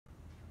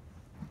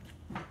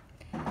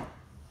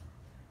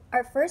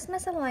Our first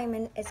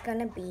misalignment is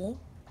gonna be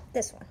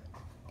this one.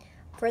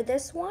 For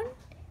this one,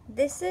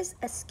 this is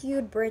a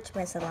skewed bridge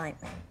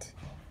misalignment.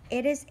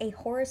 It is a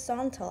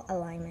horizontal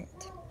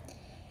alignment.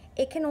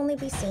 It can only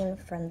be seen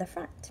from the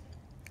front.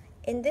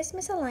 In this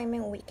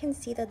misalignment, we can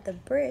see that the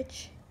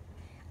bridge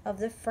of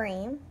the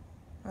frame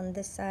on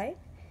this side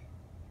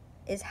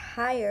is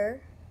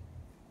higher.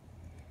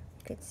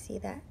 You could see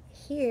that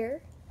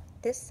here,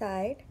 this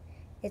side,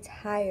 it's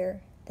higher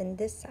than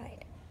this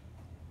side.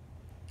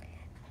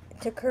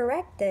 To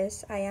correct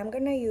this, I am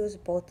gonna use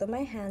both of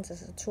my hands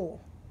as a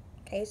tool.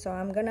 Okay, so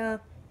I'm gonna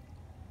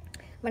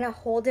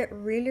hold it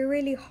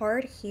really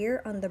hard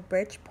here on the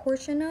bridge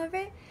portion of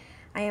it.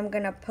 I am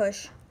gonna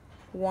push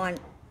one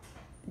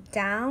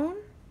down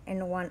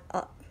and one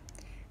up.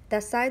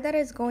 The side that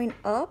is going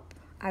up,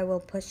 I will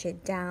push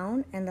it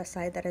down, and the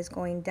side that is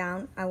going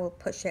down, I will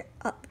push it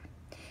up.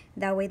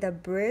 That way the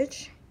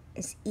bridge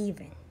is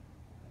even.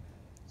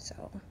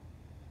 So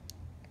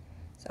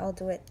I'll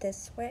do it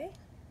this way,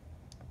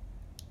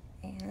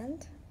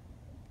 and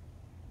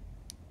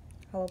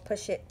I will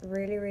push it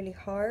really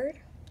hard.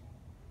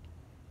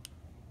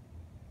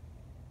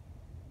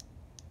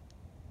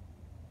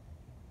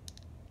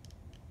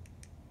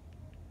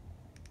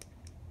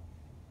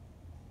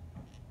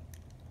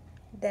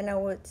 Then I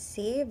would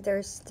see if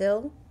there's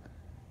still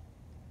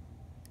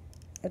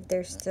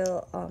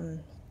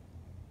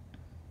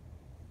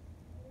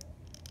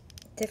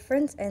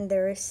difference, and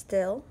there is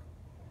still,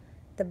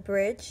 the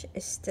bridge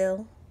is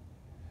still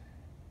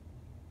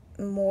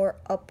more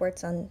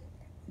upwards on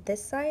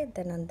this side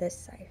than on this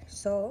side.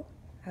 So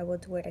I will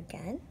do it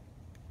again.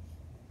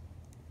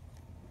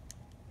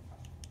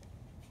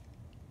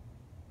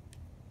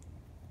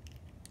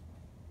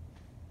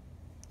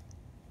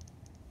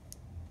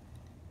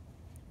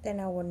 Then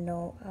I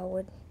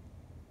would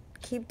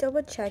keep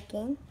double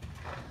checking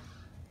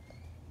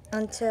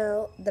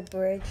until the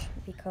bridge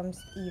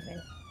becomes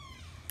even.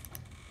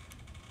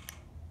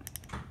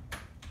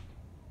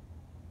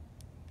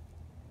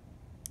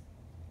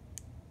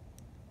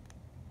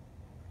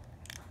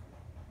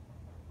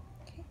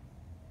 Okay.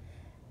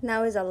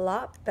 Now is a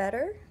lot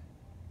better.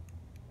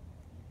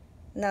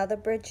 Now the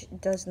bridge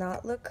does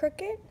not look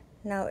crooked.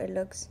 Now it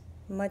looks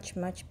much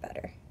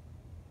better.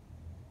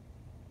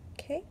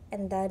 Okay,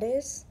 and that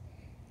is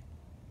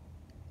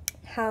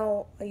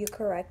how you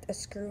correct a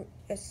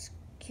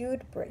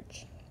skewed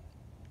bridge.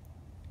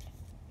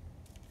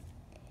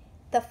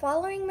 The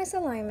following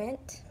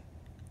misalignment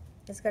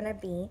is going to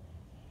be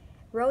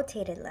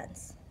rotated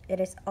lens. It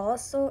is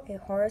also a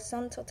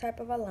horizontal type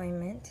of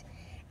alignment,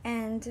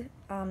 and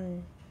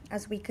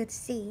as we could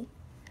see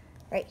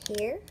right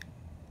here,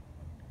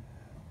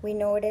 we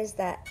notice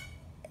that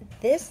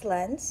this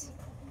lens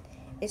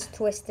is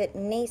twisted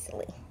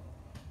nasally.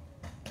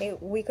 Okay,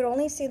 we could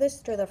only see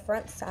this through the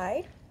front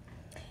side,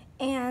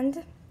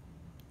 and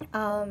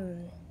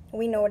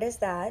we notice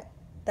that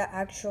the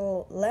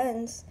actual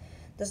lens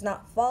does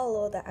not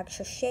follow the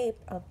actual shape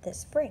of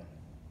this frame,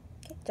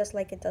 okay, just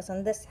like it does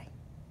on this side.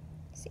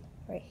 See,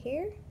 right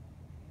here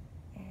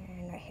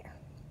and right here.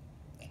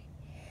 Okay.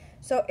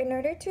 So in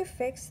order to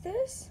fix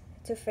this,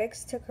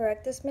 to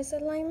correct this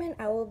misalignment,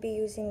 I will be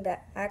using the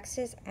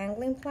axis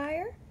angling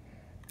plier,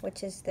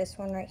 which is this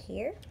one right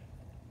here.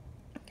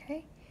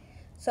 Okay.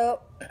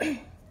 So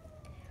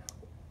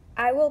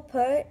I will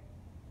put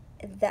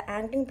the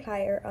angling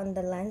plier on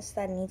the lens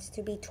that needs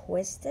to be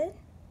twisted.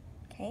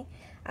 Okay,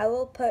 I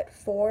will put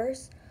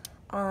force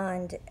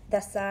on the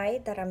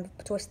side that I'm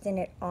twisting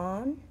it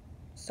on.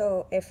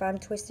 So if I'm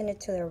twisting it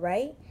to the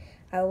right,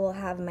 I will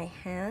have my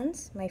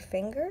hands, my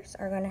fingers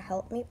are going to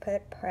help me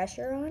put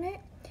pressure on it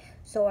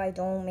so I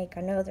don't make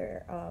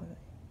another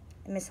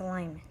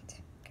misalignment.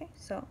 Okay,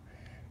 so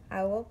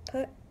I will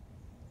put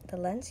the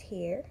lens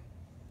here.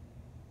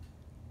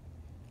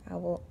 I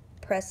will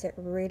press it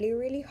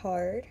really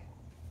hard,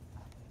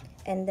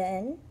 and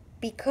then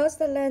because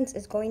the lens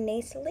is going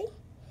nasally,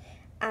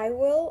 I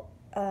will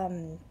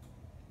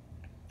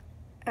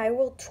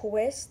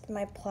twist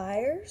my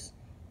pliers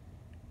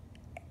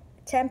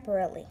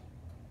temporarily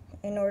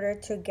in order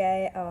to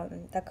get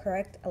the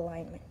correct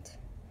alignment.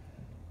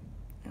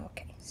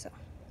 Okay, so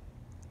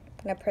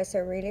I'm gonna press it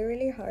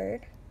really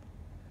hard,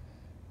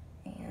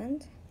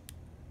 and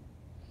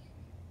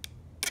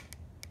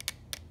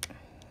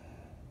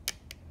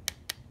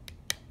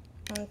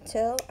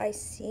until I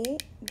see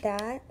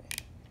that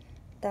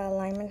the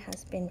alignment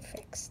has been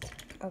fixed.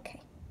 Okay,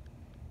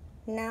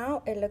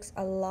 now it looks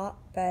a lot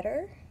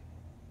better.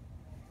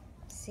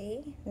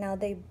 See, now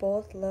they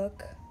both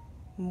look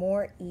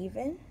more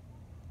even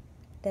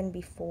than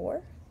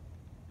before.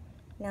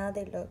 Now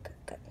they look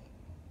good.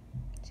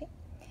 See,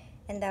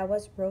 and that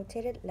was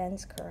rotated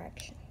lens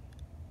correction.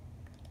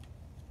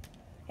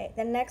 Okay,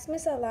 the next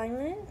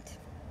misalignment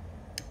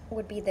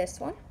would be this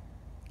one.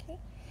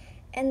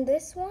 And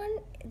this one,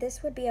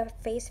 this would be a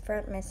face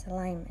front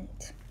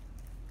misalignment.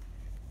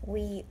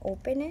 We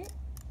open it,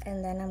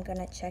 and then I'm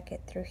gonna check it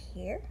through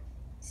here.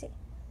 See,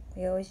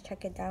 we always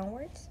check it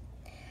downwards.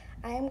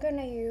 I am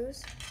gonna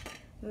use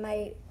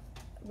my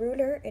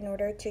ruler in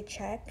order to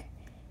check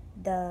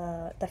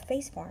the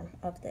face form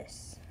of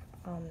this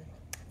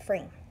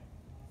frame.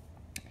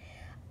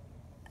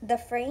 The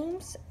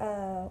frames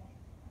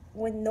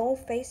with no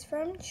face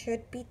front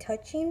should be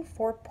touching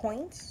 4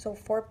 points. So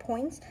 4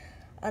 points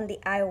on the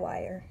eye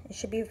wire. It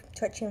should be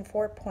touching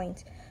 4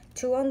 points.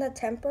 2 on the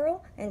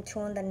temporal and 2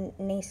 on the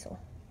nasal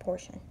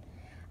portion.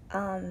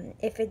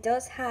 If it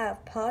does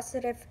have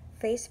positive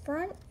face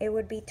front, it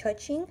would be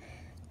touching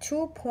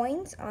 2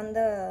 points on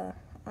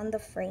the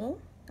frame,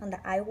 on the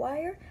eye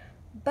wire,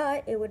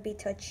 but it would be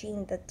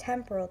touching the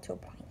temporal 2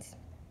 points.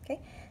 Okay,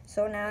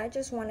 so now I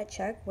just want to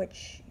check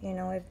which,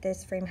 if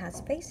this frame has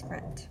face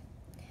front.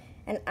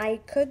 And I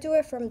could do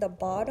it from the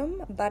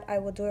bottom, but I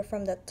will do it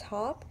from the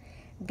top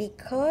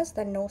because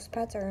the nose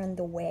pads are in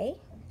the way.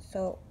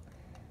 So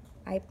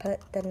I put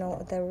the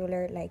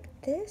ruler like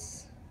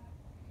this,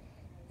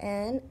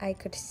 and I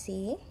could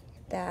see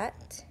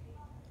that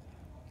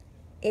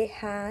it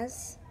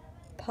has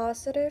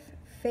positive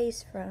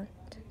face front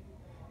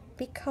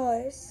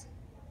because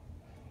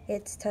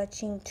it's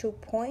touching 2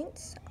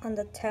 points on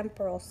the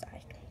temporal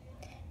side.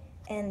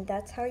 And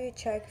that's how you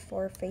check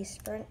for face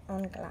front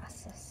on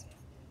glasses.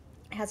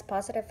 It has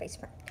positive face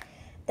front.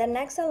 The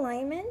next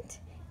alignment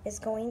is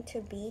going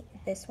to be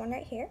this one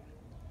right here.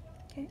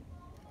 Okay,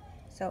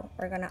 so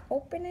we're gonna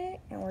open it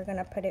and we're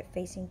gonna put it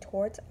facing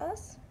towards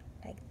us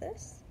like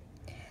this.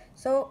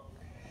 So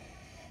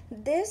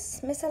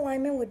this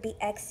misalignment would be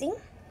Xing.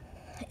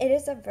 It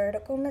is a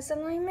vertical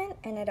misalignment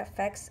and it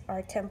affects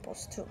our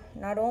temples too.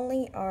 Not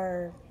only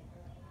our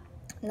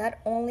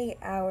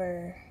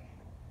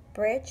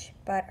bridge,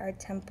 but our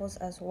temples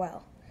as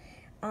well.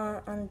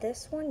 On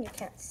this one, you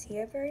can't see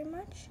it very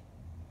much,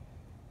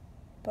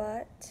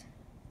 but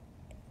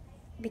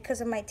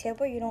because of my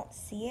table, you don't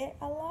see it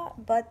a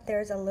lot, but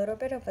there's a little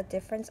bit of a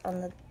difference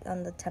on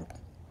the temple.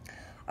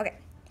 Okay,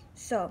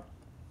 so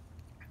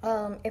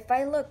if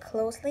I look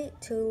closely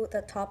to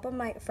the top of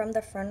from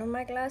the front of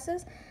my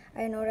glasses,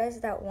 I notice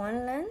that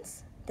one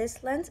lens,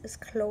 this lens is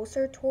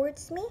closer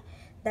towards me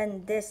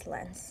than this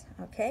lens,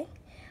 okay?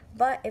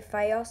 But if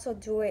I also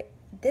do it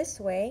this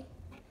way,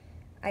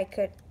 I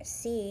could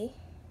see,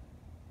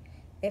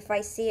 if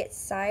I see it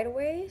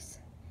sideways,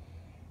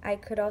 I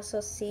could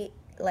also see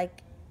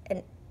like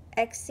an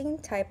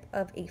Xing type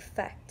of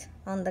effect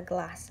on the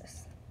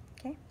glasses,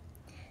 okay?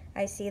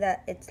 I see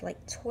that it's like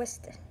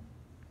twisted,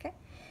 okay?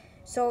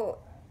 So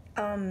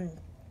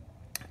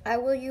I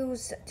will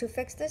use, to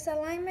fix this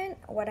alignment,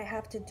 what I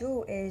have to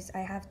do is I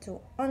have to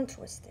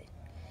untwist it.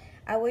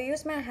 I will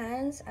use my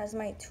hands as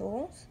my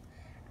tools.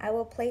 I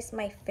will place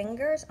my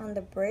fingers on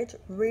the bridge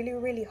really,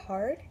 really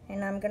hard,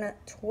 and I'm gonna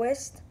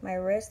twist my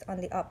wrist on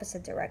the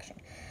opposite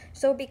direction.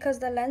 So because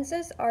the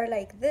lenses are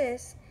like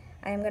this,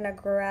 I'm gonna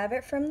grab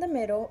it from the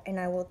middle and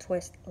I will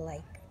twist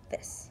like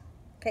this.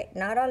 Okay,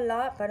 not a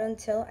lot, but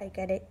until I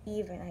get it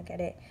even, I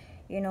get it,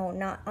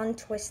 not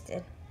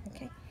untwisted,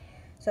 okay?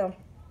 So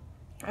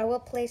I will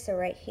place it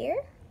right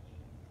here.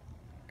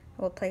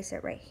 I will place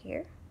it right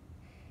here,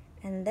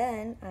 and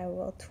then I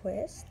will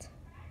twist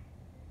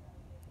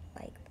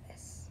like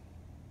this.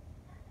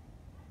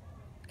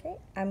 Okay,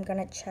 I'm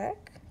gonna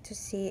check to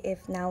see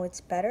if now it's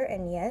better,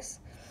 and yes,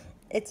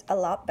 it's a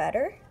lot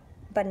better,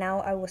 but now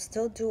I will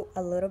still do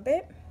a little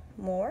bit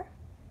more.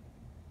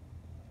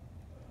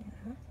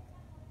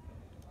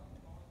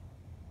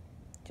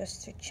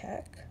 Just to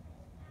check.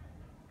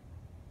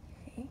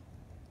 Okay.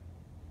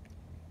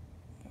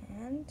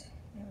 And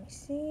let me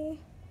see.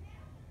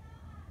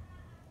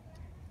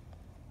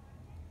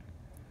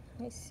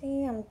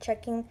 I'm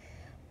checking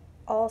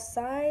all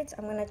sides.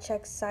 I'm gonna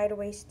check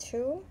sideways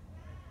too,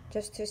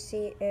 just to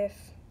see if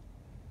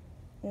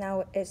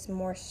now it's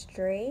more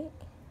straight.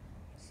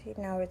 See,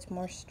 now it's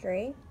more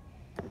straight.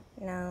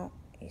 Now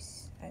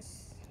it's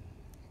as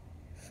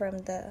from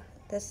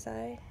this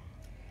side,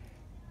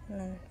 and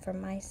then from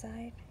my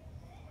side.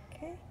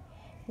 Okay,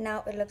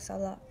 now it looks a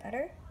lot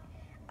better.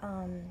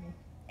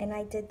 And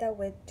I did that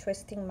with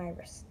twisting my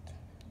wrist.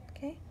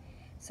 Okay,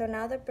 so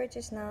now the bridge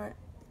is not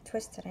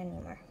twisted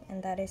anymore,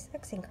 and that is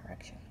Xing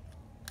correction.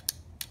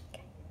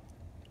 Okay.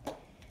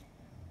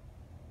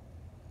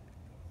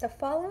 The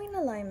following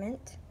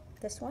alignment,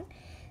 this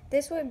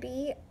would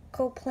be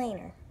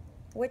coplanar,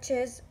 which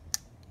is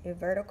a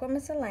vertical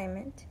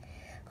misalignment.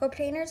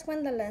 Coplanar is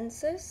when the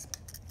lenses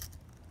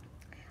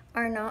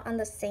are not on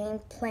the same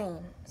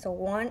plane, so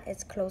one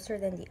is closer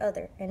than the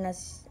other, and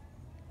as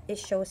it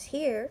shows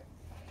here,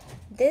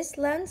 this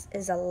lens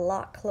is a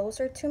lot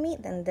closer to me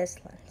than this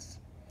lens.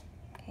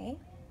 Okay,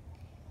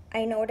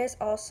 I notice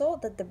also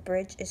that the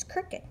bridge is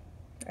crooked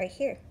right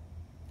here.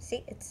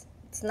 See, it's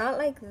not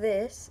like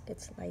this,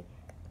 it's like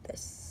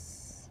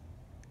this,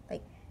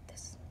 like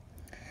this.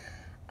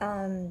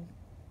 I'm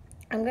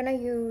gonna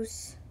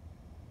use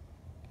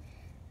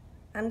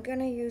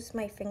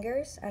my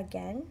fingers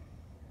again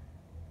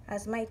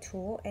as my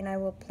tool, and I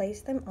will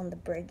place them on the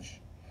bridge.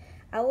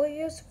 I will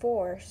use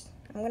force.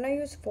 I'm gonna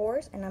use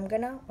force, and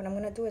what I'm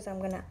gonna do is I'm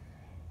gonna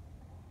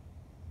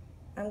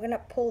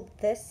pull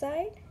this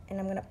side, and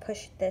I'm gonna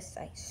push this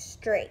side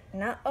straight,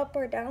 not up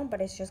or down,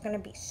 but it's just gonna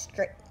be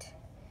straight.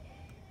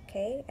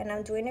 okay? And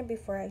I'm doing it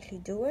before I actually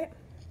do it.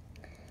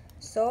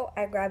 So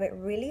I grab it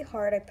really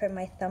hard. I put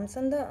my thumbs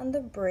on the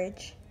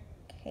bridge,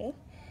 okay?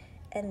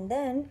 And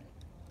then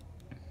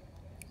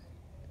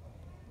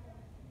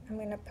I'm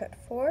gonna put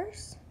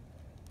force,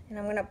 and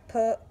I'm gonna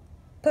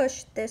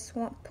push this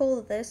one,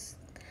 pull this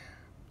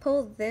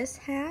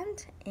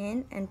hand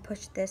in and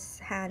push this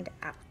hand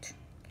out.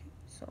 Okay,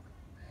 so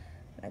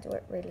I'm gonna do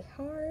it really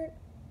hard.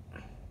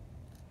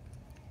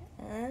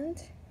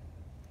 And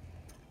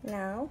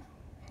now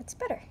it's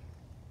better.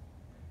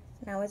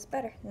 Now it's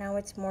better. Now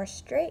it's more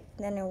straight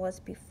than it was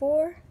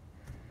before.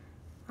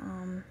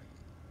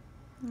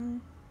 Yeah.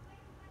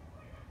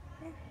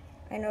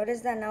 I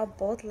noticed that now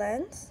both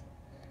lens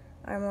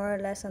are more or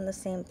less on the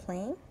same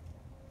plane.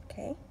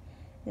 Okay.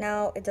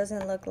 Now it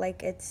doesn't look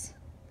like it's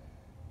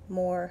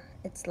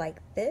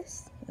like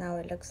this. Now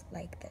it looks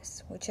like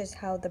this, which is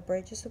how the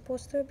bridge is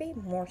supposed to be,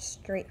 more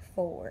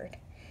straightforward.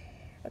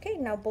 Okay,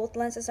 now both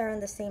lenses are on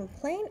the same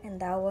plane,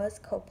 and that was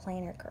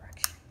coplanar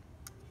correction.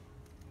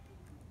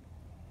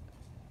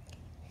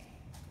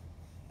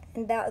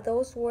 And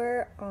those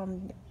were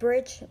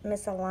bridge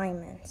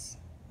misalignments.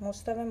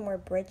 Most of them were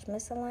bridge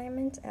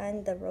misalignments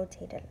and the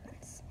rotated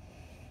lens.